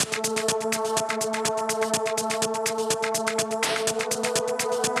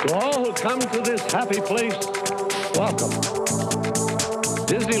come to this happy place, welcome.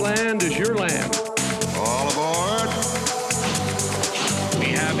 Disneyland is your land. All aboard.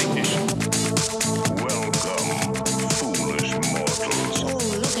 We have ignition. Welcome, foolish mortals. Oh,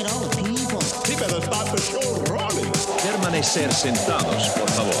 look at all the people. He better start the show running. Permanecer sentados, por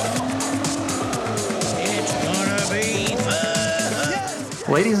favor. It's gonna be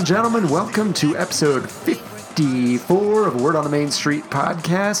fun. Ladies and gentlemen, welcome to episode 54 of Word on the Main Street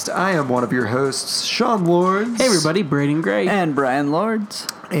podcast. I am one of your hosts, Sean Lords. Hey everybody, Braden Gray. And Brian Lords.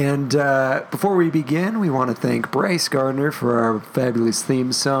 And before we begin, we want to thank Bryce Gardner for our fabulous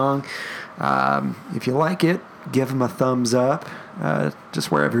theme song. If you like it, give him a thumbs up.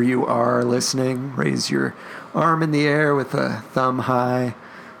 Just wherever you are listening, raise your arm in the air with a thumb high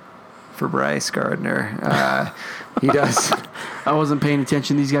for Bryce Gardner. He does... I wasn't paying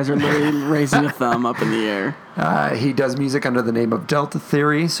attention. These guys are literally raising a thumb up in the air. He does music under the name of Delta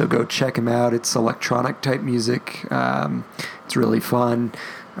Theory, so go check him out. It's electronic type music. It's really fun.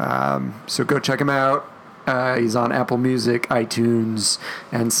 So go check him out. He's on Apple Music, iTunes,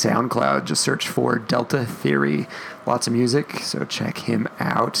 and SoundCloud. Just search for Delta Theory. Lots of music, so check him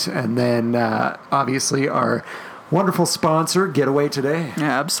out. And then, obviously, our wonderful sponsor, Getaway Today.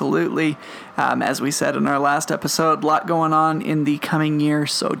 Yeah, absolutely. As we said in our last episode, a lot going on in the coming year,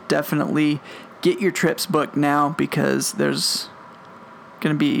 so definitely get your trips booked now because there's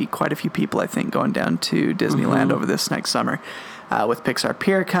going to be quite a few people, I think, going down to Disneyland over this next summer. With Pixar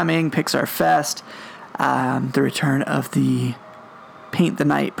Pier coming, Pixar Fest, the return of the Paint the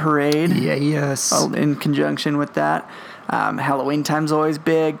Night Parade. Yeah, yes. In conjunction with that. Halloween time's always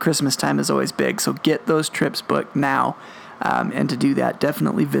big. Christmas time is always big. So get those trips booked now. And to do that,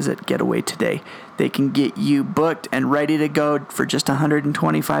 definitely visit Getaway Today. They can get you booked and ready to go for just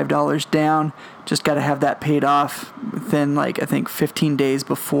 $125 down. Just got to have that paid off within, I think 15 days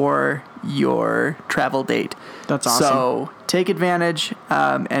before your travel date. That's awesome. So take advantage.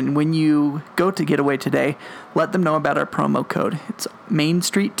 And when you go to Getaway Today, let them know about our promo code. It's Main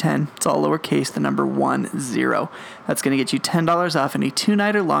Street 10. It's all lowercase, the number 10. That's going to get you $10 off any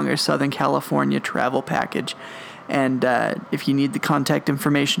 2-night or longer Southern California travel package. And if you need the contact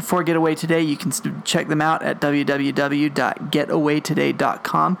information for Getaway Today, you can check them out at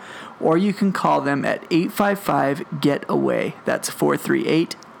www.getawaytoday.com, or you can call them at 855-GET-AWAY. That's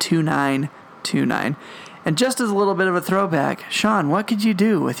 438-2929. And just as a little bit of a throwback, Sean, what could you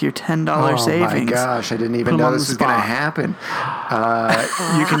do with your $10 savings? Oh my gosh, I didn't even know this was going to happen.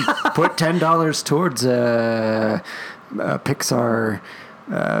 You can put $10 towards a Pixar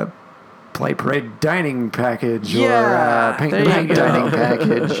Play Parade dining package or Paint the Night dining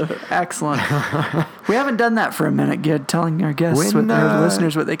package. Excellent. We haven't done that for a minute, Gid, telling our guests, our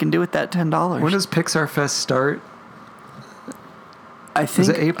listeners, what they can do with that $10. When does Pixar Fest start? I think is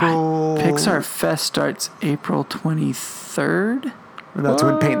it April? Pixar Fest starts April 23rd. That's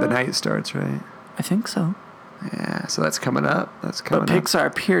when Paint the Night starts, right? I think so. Yeah, so that's coming up. But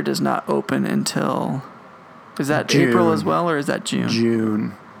Pixar Pier does not open until... Is that June. April as well, or is that June?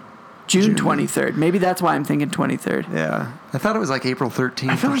 June 23rd. Maybe that's why I'm thinking 23rd. Yeah. I thought it was like April 13th.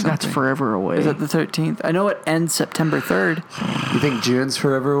 I feel like that's something. forever away. Is it the 13th? I know it ends September 3rd. You think June's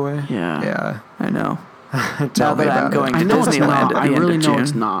forever away? Yeah. Yeah. I know. Tell me that I'm about going it. to I know it's Disneyland not. at the I end really of know June.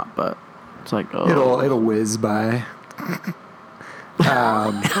 it's not, but it's like, oh. It'll whiz by.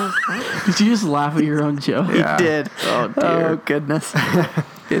 Did you just laugh at your own joke? Yeah. He did. Oh, dear. Oh, goodness.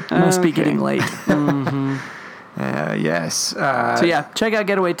 It must be getting late. Yes. So, yeah, check out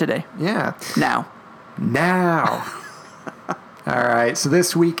Getaway Today. Yeah. Now. All right. So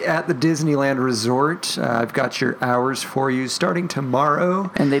this week at the Disneyland Resort, I've got your hours for you starting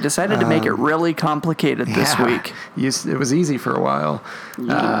tomorrow. And they decided to make it really complicated this week. It was easy for a while.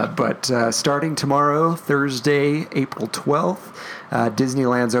 But starting tomorrow, Thursday, April 12th,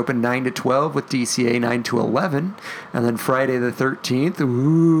 Disneyland's open 9 to 12 with DCA 9 to 11. And then Friday the 13th,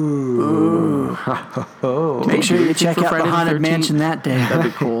 Make sure you check for out Friday the the Haunted 13th. Mansion that day.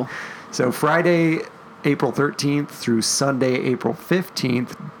 That'd be cool. So Friday, April 13th through Sunday, April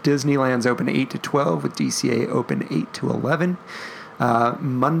 15th, Disneyland's open 8 to 12 with DCA open 8 to 11.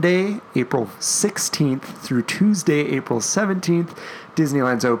 Monday, April 16th through Tuesday, April 17th,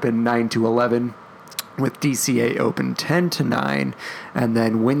 Disneyland's open 9 to 11 with DCA open 10 to 9. And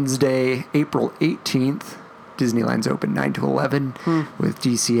then Wednesday, April 18th, Disneyland's open 9 to 11 with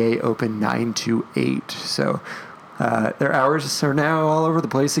DCA open 9 to 8. So their hours are now all over the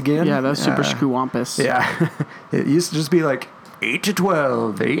place again. Yeah, that's super screwampus. Yeah. It used to just be like 8 to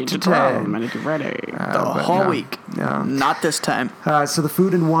 12, 8 to 12, 10. minute ready. The but whole no, week. no. Not this time. So the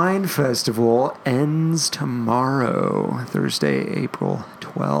Food and Wine Festival ends tomorrow, Thursday, April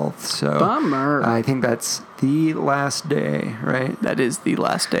 12th. So Bummer. I think that's the last day, right? That is the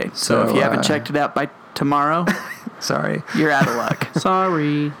last day. So if So, you haven't checked it out by tomorrow, Sorry. you're out of luck.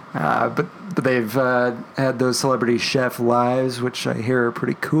 Sorry. But they've had those celebrity chef lives, which I hear are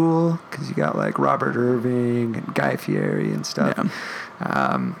pretty cool because you got like Robert Irving and Guy Fieri and stuff.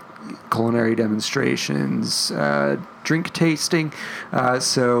 Culinary demonstrations, drink tasting.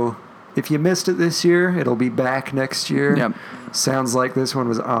 So if you missed it this year, it'll be back next year. Yep. Sounds like this one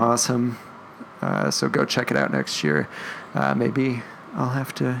was awesome. So go check it out next year. Maybe I'll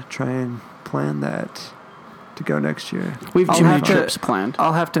have to try and plan that to go next year. We've I'll too many have to- trips planned.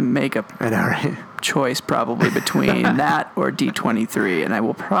 I'll have to make a I know, right? choice probably between that or D23, and I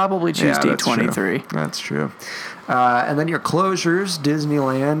will probably choose D23. That's true. And then your closures,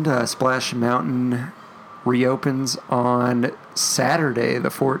 Disneyland, Splash Mountain reopens on Saturday, the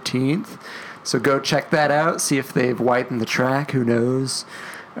 14th. So go check that out, see if they've widened the track. Who knows?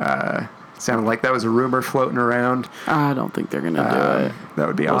 Sounded like that was a rumor floating around. I don't think they're going to do it. That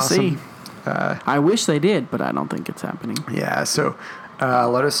would be We'll awesome. see. I wish they did, but I don't think it's happening. Yeah, so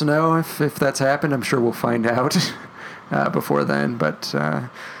let us know if that's happened. I'm sure we'll find out before then. But yeah.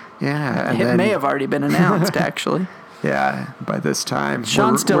 And It then, may have already been announced, actually. Yeah, by this time.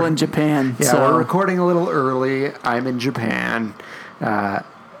 Sean's still in Japan. Yeah, so we're recording a little early. I'm in Japan.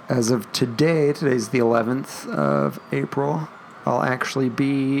 As of today, today's the 11th of April, I'll actually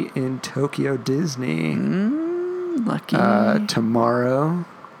be in Tokyo Disney lucky. tomorrow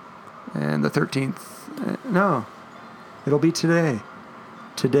and the 13th. No, it'll be today.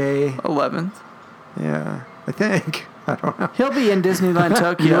 Today, 11th. yeah, I think. I don't know. He'll be in Disneyland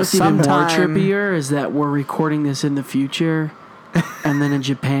Tokyo You know what's even more sometime. trippier is that we're recording this in the future, and then in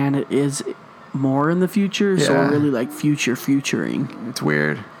Japan it is more in the future, so Yeah. we're really like futuring. It's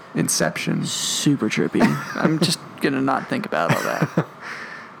weird. Inception. Super trippy. I'm just going to not think about all that.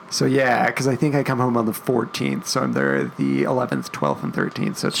 So yeah, because I think I come home on the 14th, so I'm there the 11th, 12th, and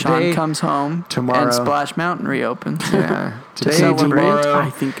 13th. So Sean today, comes home, tomorrow- and Splash Mountain reopens. yeah, today, celebrate? tomorrow, I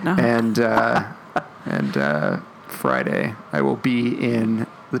think not. and Friday, I will be in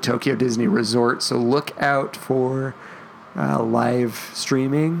the Tokyo Disney Resort. So look out for live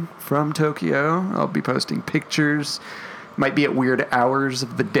streaming from Tokyo. I'll be posting pictures. Might be at weird hours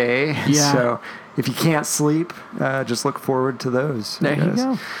of the day. Yeah. So if you can't sleep, just look forward to those. There I you guess.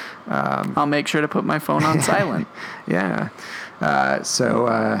 go. I'll make sure to put my phone on silent. Yeah.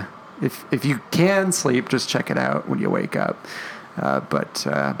 So if you can sleep, just check it out when you wake up. But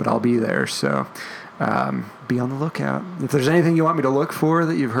I'll be there. So be on the lookout. If there's anything you want me to look for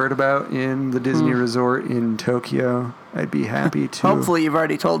that you've heard about in the Disney Resort in Tokyo, I'd be happy to. Hopefully you've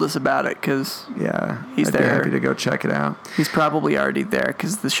already told us about it, because Yeah. He's I'd be there. happy to go check it out. he's probably already there,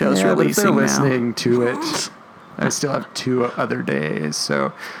 because the show's Yeah, but if they're releasing now. listening to it, I still have 2 other days,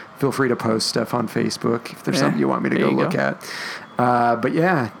 so feel free to post stuff on Facebook if there's Yeah, something you want me to there go you look go. at. But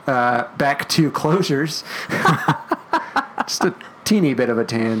yeah, back to closures. Just a teeny bit of a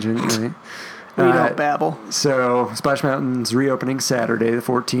tangent, right? We don't babble. So Splash Mountain's reopening Saturday, the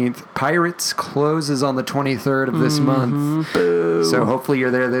 14th. Pirates closes on the 23rd of this month. So hopefully you're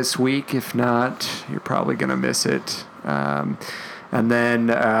there this week. If not, you're probably going to miss it. And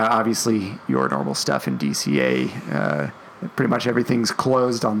then obviously your normal stuff in DCA. Pretty much everything's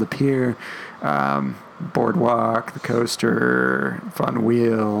closed on the pier. Boardwalk, the coaster, Fun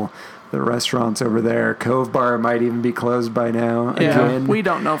Wheel, the restaurants over there. Cove Bar might even be closed by now. Yeah, Again. we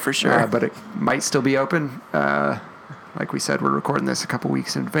don't know for sure. But it might still be open. Like we said, we're recording this a couple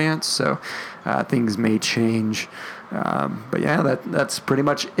weeks in advance, so things may change. But yeah, that's pretty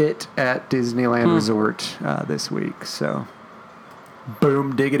much it at Disneyland Resort this week. So,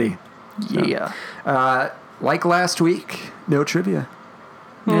 boom diggity. Yeah. Like last week, no trivia.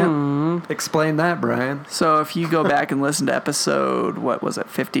 Yeah. Explain that, Brian. So if you go back and listen to episode, what was it,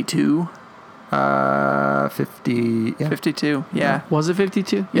 52? 50. Yeah. 52, yeah. Was it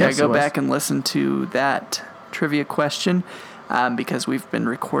 52? Yeah, Yes, go it was. back and listen to that trivia question, because we've been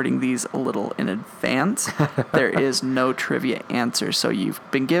recording these a little in advance. There is no trivia answer, so you've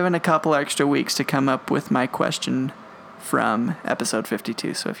been given a couple extra weeks to come up with my question from episode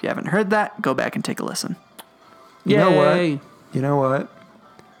 52. So if you haven't heard that, go back and take a listen. You know Yay. what? You know what?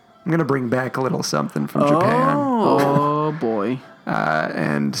 I'm going to bring back a little something from Japan. Oh, boy.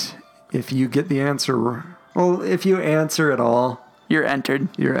 And if you get the answer, well, if you answer at all, You're entered.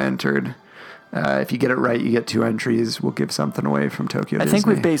 you're entered. If you get it right, you get 2 entries. We'll give something away from Tokyo I Disney. think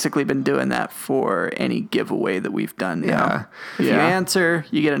we've basically been doing that for any giveaway that we've done. Yeah. Now. If you Yeah. answer,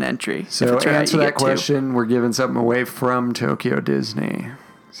 you get an entry. So if it's right, answer you that get 2. question. We're giving something away from Tokyo Disney.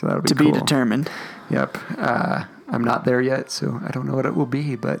 So that'll be To cool. be determined. Yep. I'm not there yet, so I don't know what it will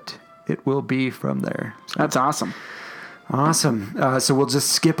be, but it will be from there. So. That's awesome. Awesome. So we'll just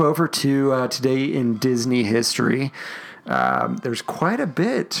skip over to today in Disney history. There's quite a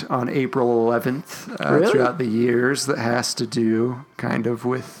bit on April 11th Really? throughout the years that has to do kind of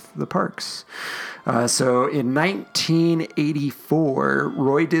with the parks. So in 1984,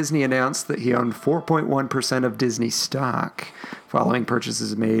 Roy Disney announced that he owned 4.1% of Disney stock following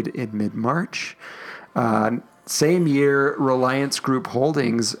purchases made in mid-March. Same year, Reliance Group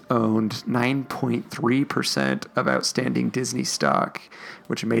Holdings owned 9.3% of outstanding Disney stock,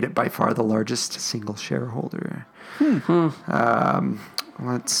 which made it by far the largest single shareholder.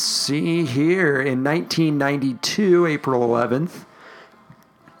 Let's see here. In 1992, April 11th,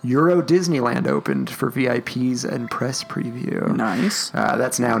 Euro Disneyland opened for VIPs and press preview. Nice.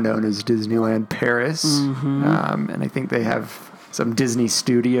 That's now known as Disneyland Paris. And I think they have some Disney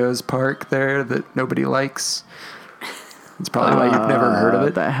Studios park there that nobody likes. It's probably why you've never heard of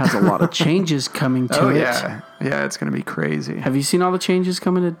it. That has a lot of changes coming to it. Yeah, it's going to be crazy. Have you seen all the changes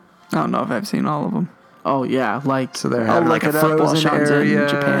coming to? I don't know if I've seen all of them. Oh yeah, like So they're I'll having look like a it up while frozen Sean's area. in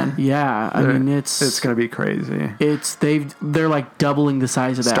Japan. yeah. I mean, it's going to be crazy. they're like doubling the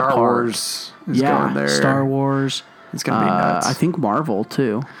size of that Star park. Wars is going there. Star Wars. It's going to be nuts. I think Marvel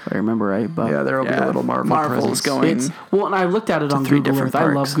too, if I remember right. But Yeah, there will be a little Marvel Marvel's presence. going. it's and I looked at it on 3 Google different Earth. I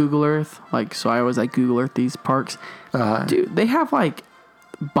love parks. Google Earth, so I always like Google Earth these parks. Dude, they have like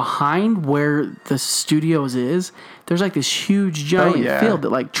behind where the studios is. There's like this huge giant yeah. field that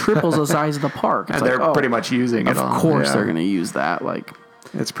like triples the size of the park. It's And like, they're pretty much using it Of all. course, Yeah. they're gonna use that. Like,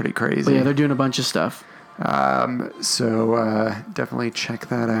 It's pretty crazy. but yeah, they're doing a bunch of stuff. So definitely check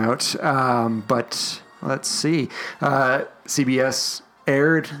that out. But let's see. CBS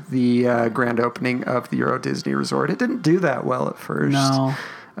aired the grand opening of the Euro Disney Resort. It didn't do that well at first. No,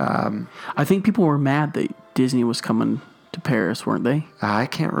 I think people were mad that Disney was coming to Paris, weren't they? I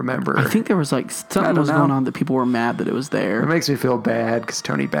can't remember. I think there was like something don't was know. going on that people were mad that it was It there. makes me feel bad because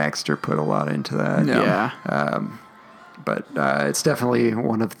Tony Baxter put a lot into that. Yeah. Yeah, But it's definitely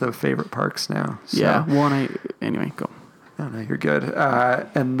one of the favorite parks now. So. yeah. Anyway, go. No, you're good.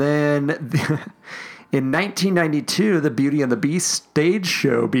 And then in 1992, the Beauty and the Beast stage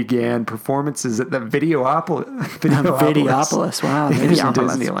show began performances at the Videopolis. Videopolis. Wow. in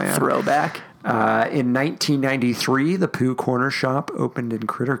Videopolis. Disneyland. Throwback. In 1993, the Pooh Corner Shop opened in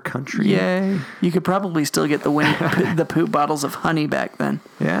Critter Country. Yay. You could probably still get the Pooh bottles of honey back then.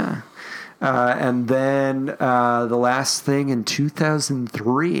 Yeah. And then the last thing in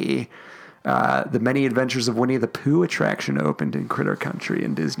 2003, the Many Adventures of Winnie the Pooh attraction opened in Critter Country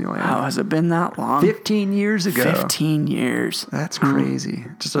in Disneyland. How has it been that long? 15 years ago. 15 years. That's crazy.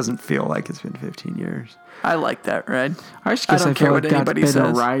 It just doesn't feel like it's been 15 years. I like that ride. I just guess don't I care feel what like that's anybody been a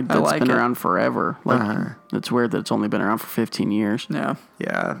says. ride I that's like been it. around forever. Like it's weird that it's only been around for 15 years. Yeah.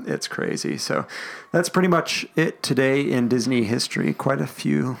 Yeah, it's crazy. So that's pretty much it today in Disney history. Quite a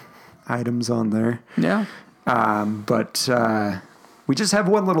few items on there. Yeah. But we just have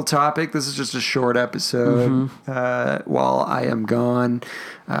one little topic. This is just a short episode. While I am gone,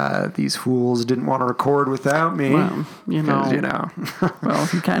 these fools didn't want to record without me. Well, you 'Cause, know. Well,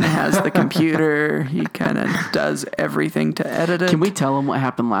 he kind of has the computer. He kind of does everything to edit it. Can we tell them what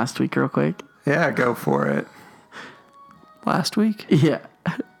happened last week real quick? Yeah, go for it. Last week? Yeah.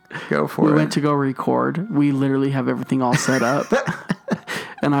 Go for We it. went to go record. We literally have everything all set up.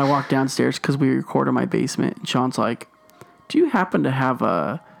 And I walked downstairs because we record in my basement. And Sean's like, do you happen to have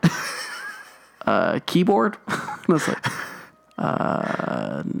a keyboard? And I was like,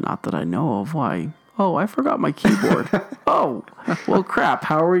 not that I know of. Why? Oh, I forgot my keyboard. Oh, well, crap.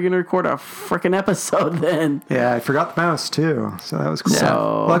 How are we going to record a freaking episode then? Yeah, I forgot the mouse too, so that was cool.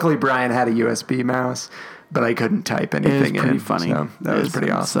 So- Luckily, Brian had a USB mouse, but I couldn't type It was anything pretty in. funny. So that was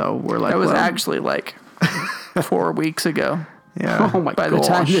pretty awesome. So we're like, That was well, actually like 4 weeks ago. Yeah. oh my By gosh. the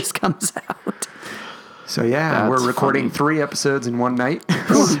time this comes out. So yeah, That's we're recording funny. 3 episodes in one night.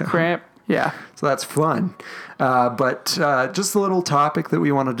 Holy crap. Yeah. So that's fun. But just a little topic that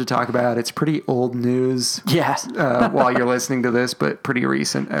we wanted to talk about. It's pretty old news Yes. while you're listening to this, but pretty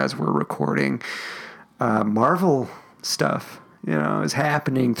recent as we're recording. Marvel stuff, is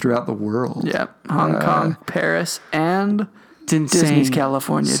happening throughout the world. Yeah. Hong Kong, Paris, and It's insane. Disney's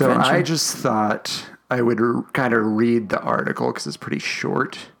California So Adventure. I just thought I would kind of read the article because it's pretty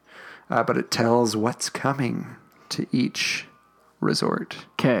short, but it tells what's coming to each Resort.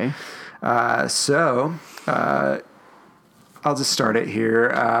 Okay. I'll just start it here.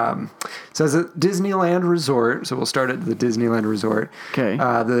 It says at Disneyland Resort, so we'll start at the Disneyland Resort. Okay.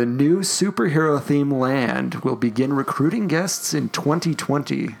 The new superhero theme land will begin recruiting guests in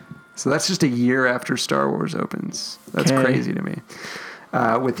 2020. So that's just a year after Star Wars opens. That's Okay. crazy to me.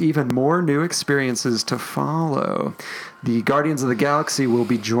 With even more new experiences to follow. The Guardians of the Galaxy will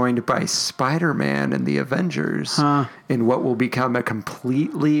be joined by Spider-Man and the Avengers in what will become a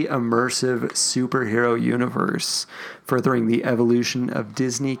completely immersive superhero universe, furthering the evolution of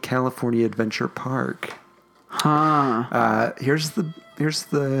Disney California Adventure Park. Here's the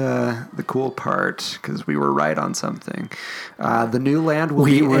cool part, because we were right on something. The new land will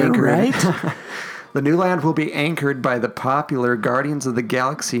be anchored. Right? The new land will be anchored by the popular Guardians of the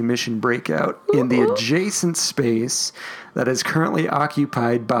Galaxy mission Breakout in the adjacent space that is currently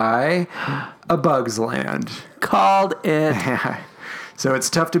occupied by A Bug's Land. Called it. So It's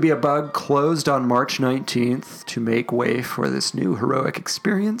Tough to Be a Bug closed on March 19th to make way for this new heroic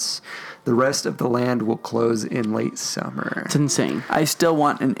experience. The rest of the land will close in late summer. It's insane. I still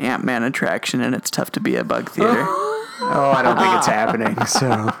want an Ant-Man attraction, and It's Tough to Be a Bug theater. Oh, I don't think it's happening.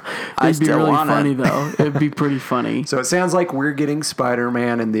 So It'd be still really want funny, it. though. It'd be pretty funny. it sounds like we're getting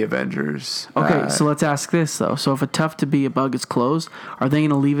Spider-Man and the Avengers. Okay, so let's ask this, though. So if a Tough to Be a Bug is closed, are they going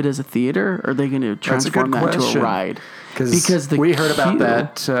to leave it as a theater, or are they going to That's a good transform that into a question. ride? Because the we heard about queue-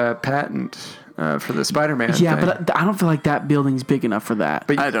 that patent for the Spider-Man Yeah, thing. but I don't feel like that building's big enough for that.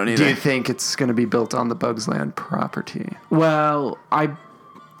 But I don't do either. you think it's going to be built on the Bugs Land property? Well,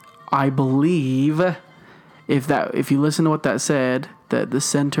 I believe if you listen to what that said, that the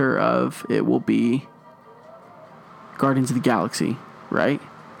center of it will be Guardians of the Galaxy, right?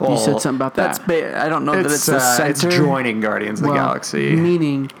 You said something about That's that. I don't know that it's the center. It's joining Guardians of the Galaxy.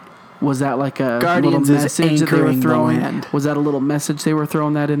 Meaning, was that like a Guardians little is message that they were anchoring the throwing? land. Was that a little message they were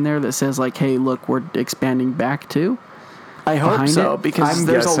throwing that in there that says like, "Hey, look, we're expanding back too"? I hope behind so, it? because I'm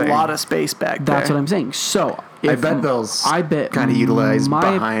there's guessing. a lot of space back there. That's what I'm saying. So I bet they'll kind of utilize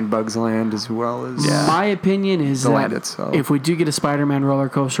behind Bugs Land as well as... My opinion is The that land itself. if we do get a Spider-Man roller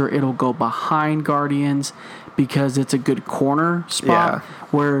coaster, it'll go behind Guardians because it's a good corner spot. Yeah.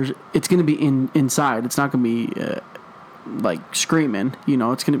 Where it's going to be inside. It's not going to be like screaming. You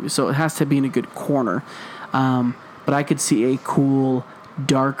know, it's going to be, so it has to be in a good corner. But I could see a cool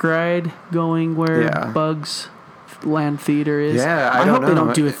dark ride going where Yeah. Bugs Land Theater is. Yeah, I hope don't they know.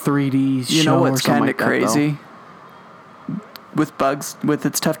 don't do a 3D show. You know what's kind kind of crazy? With bugs, with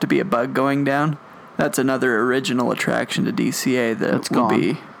It's Tough to Be a Bug going down, that's another original attraction to DCA that will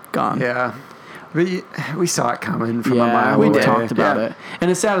be gone. Yeah. We saw it coming from a Yeah, mile we away. talked about Yeah. it. And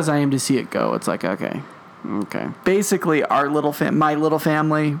as sad as I am to see it go, it's like, okay. Basically, my little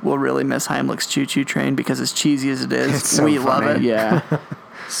family will really miss Heimlich's Choo Choo Train because as cheesy as it is, It's so we love funny. it. Yeah.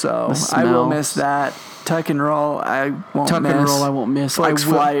 So The I will smells. miss that. Tuck and Roll, I won't Tuck miss. and Roll, I won't miss. Flex I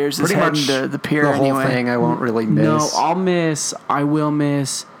will- Flyers is Pretty heading much to the pier the whole anyway. thing I won't really miss. No, I will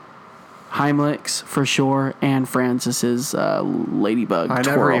miss Heimlich's for sure and Francis's Ladybug I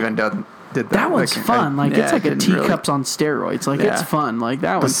twirl. never even did that. That one's fun. Like, yeah, it's like I a didn't really- teacups on steroids. Like, Yeah. it's fun. Like,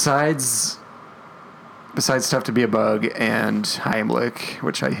 that was... Besides Tough to Be a Bug and Heimlich,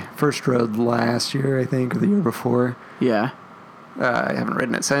 which I first rode last year, I think, or the year before. Yeah. I haven't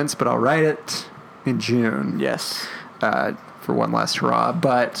ridden it since, but I'll ride it in June. Yes. For one last hurrah.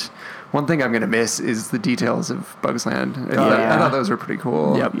 But one thing I'm going to miss is the details of Bugs Land. I yeah. thought those were pretty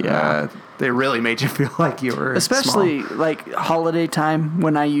cool. Yep. Yeah. They really made you feel like you were Especially small. like holiday time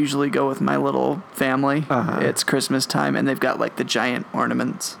when I usually go with my little family. It's Christmas time and they've got like the giant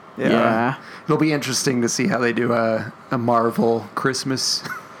ornaments. Yeah. It'll be interesting to see how they do a Marvel Christmas,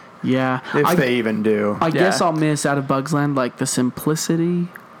 Yeah. if they even do. I guess Yeah. I'll miss out of Bugs Land, like, the simplicity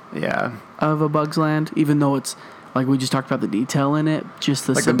Yeah. of a Bugs Land, even though it's, like we just talked about the detail in it, just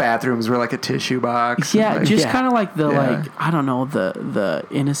the Like the bathrooms were like a tissue box. Yeah, and, just kind of like the Yeah. I don't know, the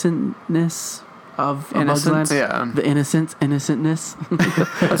innocentness of a Bugs Innocence? Land. Yeah. The innocentness.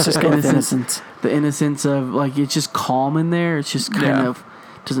 Let's just go with innocence. The innocence of, like, it's just calm in there. It's just kind Yeah. of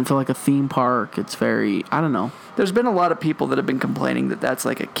doesn't feel like a theme park. It's very, I don't know. There's been a lot of people that have been complaining that that's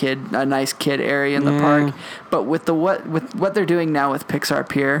like a nice kid area in the Yeah. park. But with what they're doing now with Pixar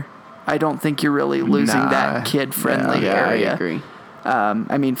Pier, I don't think you're really losing Nah. that kid-friendly Yeah, area. I agree.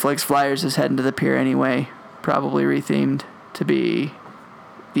 I mean, Flex Flyers is heading to the pier anyway, probably rethemed to be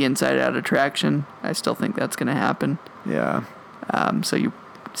the Inside Out attraction. I still think that's going to happen. Yeah. So you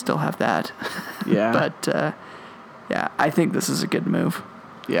still have that. Yeah. But, yeah, I think this is a good move.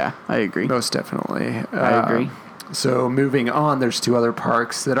 Yeah, I agree. Most definitely. I agree. So moving on, there's two other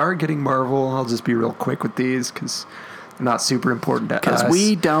parks that are getting Marvel. I'll just be real quick with these because not super important to us. Because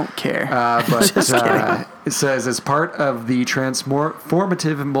we don't care. But it says, as part of the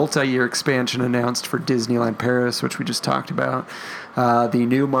transformative multi-year expansion announced for Disneyland Paris, which we just talked about, the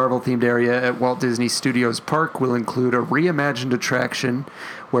new Marvel-themed area at Walt Disney Studios Park will include a reimagined attraction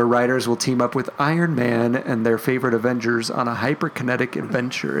where riders will team up with Iron Man and their favorite Avengers on a hyperkinetic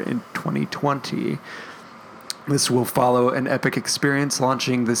adventure in 2020. This will follow an epic experience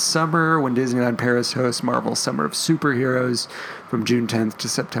launching this summer when Disneyland Paris hosts Marvel's Summer of Superheroes from June 10th to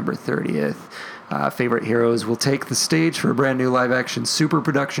September 30th. Favorite heroes will take the stage for a brand new live-action super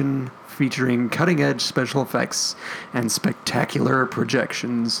production featuring cutting-edge special effects and spectacular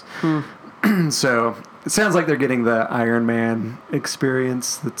projections. So it sounds like they're getting the Iron Man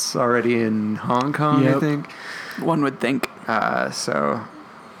experience that's already in Hong Kong, I think. One would think.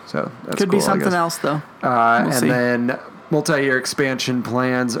 So that's Could cool, be something else, though. And see. then multi-year expansion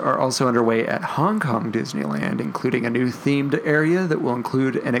plans are also underway at Hong Kong Disneyland, including a new themed area that will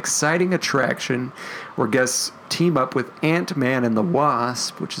include an exciting attraction where guests team up with Ant-Man and the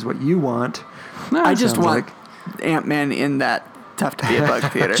Wasp, which is what you want. I just sounds want like. Ant-Man in that Tough to Be a Bug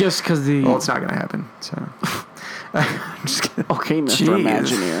theater. Just because the Well, it's not going to happen. So, I'm just kidding. okay, Mr.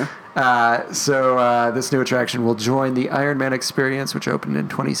 Jeez. Imagineer. So this new attraction will join the Iron Man experience, which opened in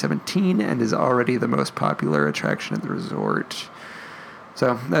 2017 and is already the most popular attraction at the resort.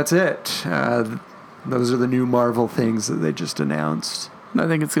 So that's it. Those are the new Marvel things that they just announced. I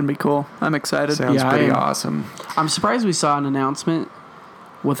think it's going to be cool. I'm excited. Sounds Yeah, I pretty am. awesome. I'm surprised we saw an announcement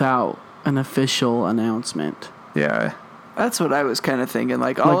without an official announcement. Yeah. That's what I was kind of thinking.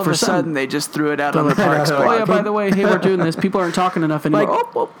 Like, all Like, of for a some- sudden, they just threw it out on the They're parks like, Oh blog. yeah, by the way, hey, we're doing this. People aren't talking enough anymore.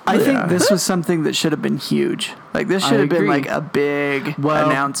 Like, I think this was something that should have been huge. Like, this should I have been agree. like a big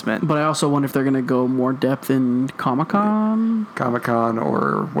announcement. But I also wonder if they're going to go more depth in Comic-Con. Comic-Con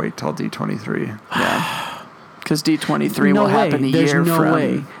or wait till D23. Yeah. Because D23 No will way. happen a There's year no from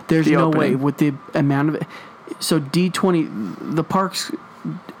way. There's the no opening. way with the amount of. So D20, the parks.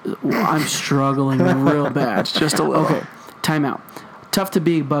 I'm struggling real bad. Just a little. Okay, time out. Tough to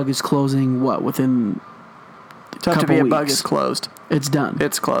Be a Bug is closing what within. Tough to couple Be a Bug weeks. is closed. It's done.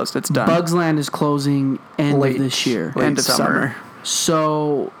 It's closed. It's done. Bugs Land is closing end Late- of this year. late End of summer.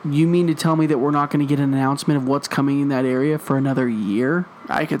 So you mean to tell me that we're not going to get an announcement of what's coming in that area for another year?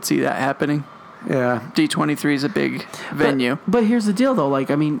 I could see that happening. Yeah. D23 is a big venue. But here's the deal, though.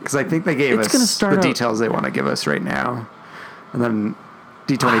 Like, I mean, Because I think they gave It's gonna us start the out- details they want to give us right now. And then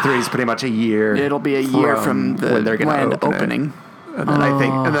D23 is pretty much a year. It'll be a year from the when they're gonna land open it. opening. And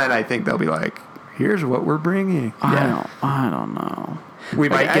then I think they'll be like, here's what we're bringing. I don't know. We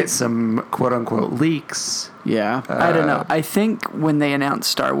might I- get some quote unquote leaks. Yeah. I don't know. I think when they announced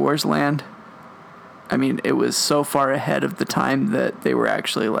Star Wars Land, I mean, it was so far ahead of the time that they were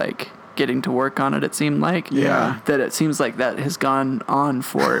actually like getting to work on it. It seemed like, Yeah. that it seems like that has gone on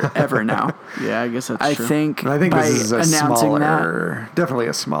forever now. Yeah, I guess that's I true. think And I think by this is a announcing smaller, definitely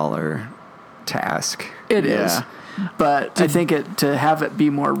a smaller task. that, it Yeah. is. But I think to have it be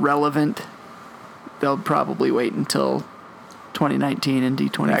more relevant, they'll probably wait until 2019 and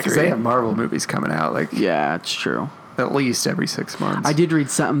D23. Yeah, because they have Marvel movies coming out like Yeah, it's true. at least every 6 months. I did read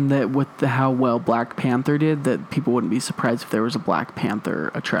something that with how well Black Panther did, that people wouldn't be surprised if there was a Black Panther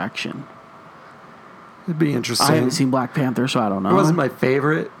attraction. It'd be interesting. I haven't seen Black Panther, so I don't know. It wasn't my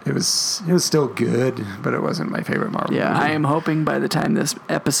favorite. It was still good, but it wasn't my favorite Marvel. Yeah. movie. I am hoping by the time this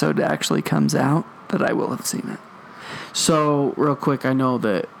episode actually comes out that I will have seen it. So, real quick, I know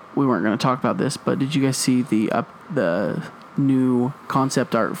that we weren't going to talk about this, but did you guys see the new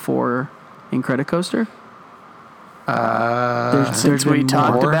concept art for Incredicoaster? Since we been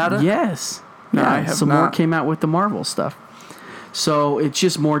talked more. about it? Yes. No, Yeah, I have some more not. came out with the Marvel stuff. So it's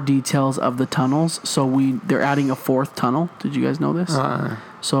just more details of the tunnels. So they're adding a fourth tunnel. Did you guys know this?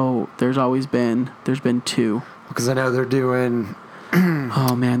 So there's been two. Because I know they're doing.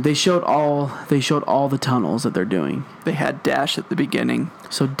 Oh man, they showed all the tunnels that they're doing. They had Dash at the beginning.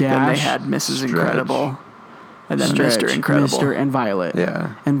 So Then Dash, they had Mrs. Stretch. Incredible. And then Stretch, Mr. Incredible. Mr. and Violet.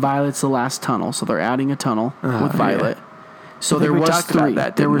 Yeah. And Violet's the last tunnel, so they're adding a tunnel with Violet. So I think there we was talked about three.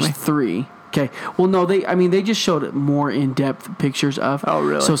 that, There didn't was we? three. Okay. Well, no, they just showed more in-depth pictures of. Oh,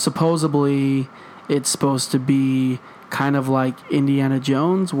 really? So supposedly it's supposed to be kind of like Indiana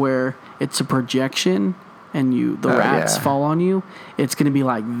Jones, where it's a projection and the rats yeah. fall on you. It's going to be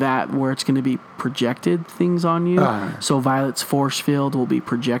like that, where it's going to be projected things on you. So Violet's force field will be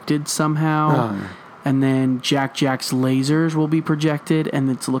projected somehow. And then Jack's lasers will be projected, and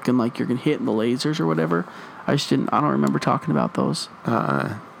it's looking like you're gonna hit the lasers or whatever. I don't remember talking about those.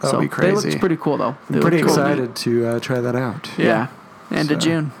 That'll be crazy. They looked pretty cool though. They I'm pretty looked cool. excited to try that out. Yeah. End of So,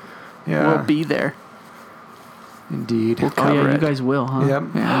 June. Yeah. We'll be there. Indeed. We'll Oh cover yeah, it. you guys will, huh? Yep.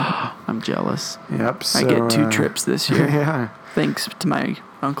 Yeah. I'm jealous. Yep. So, I get 2 trips this year. Yeah. Thanks to my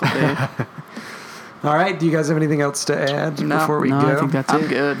Uncle Dave. All right. Do you guys have anything else to add No. before we No, go? I think that's I'm it.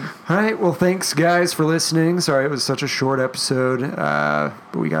 good. All right. Well, thanks, guys, for listening. Sorry it was such a short episode,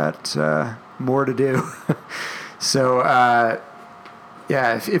 but we got more to do. So,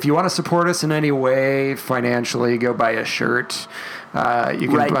 yeah, if you want to support us in any way financially, go buy a shirt. You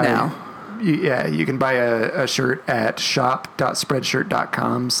can Right buy, now. You can buy a shirt at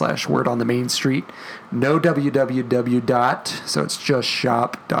shop.spreadshirt.com/word on the main street. No www. So it's just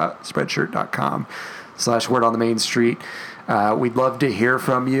shop.spreadshirt.com/word on the main street. We'd love to hear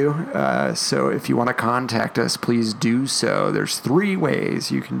from you. So if you want to contact us, please do so. There's 3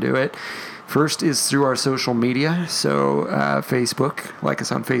 ways you can do it. First is through our social media. So Facebook, like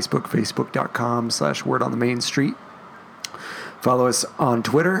us on Facebook, facebook.com/word on the main street. Follow us on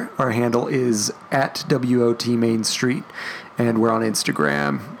Twitter. Our handle is @WOT Main Street. And we're on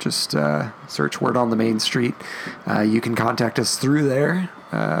Instagram. Just search Word on the Main Street. You can contact us through there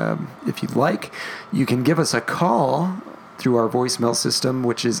if you'd like. You can give us a call through our voicemail system,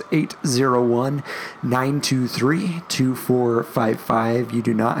 which is 801-923-2455. You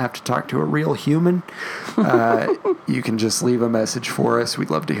do not have to talk to a real human. You can just leave a message for us.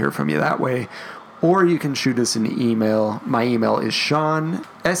 We'd love to hear from you that way. Or you can shoot us an email. My email is Sean,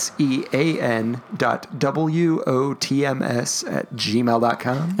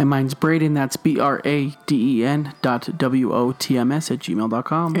 SEAN.WOTMS@gmail.com. And mine's Braden. That's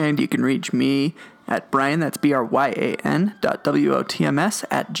BRADEN.WOTMS@gmail.com. And you can reach me at Brian, that's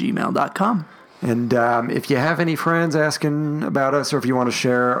BRYAN.WOTMS@gmail.com. And if you have any friends asking about us, or if you want to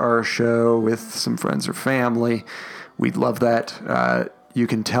share our show with some friends or family, we'd love that. You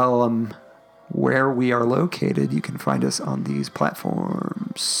can tell them where we are located. You can find us on these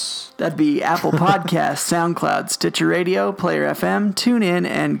platforms. That'd be Apple Podcasts, SoundCloud, Stitcher Radio, Player FM, TuneIn,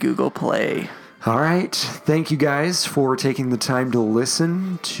 and Google Play. All right. Thank you guys for taking the time to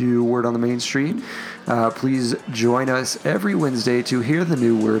listen to Word on the Main Street. Please join us every Wednesday to hear the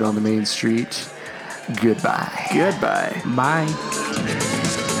new Word on the Main Street. Goodbye. Goodbye. Bye.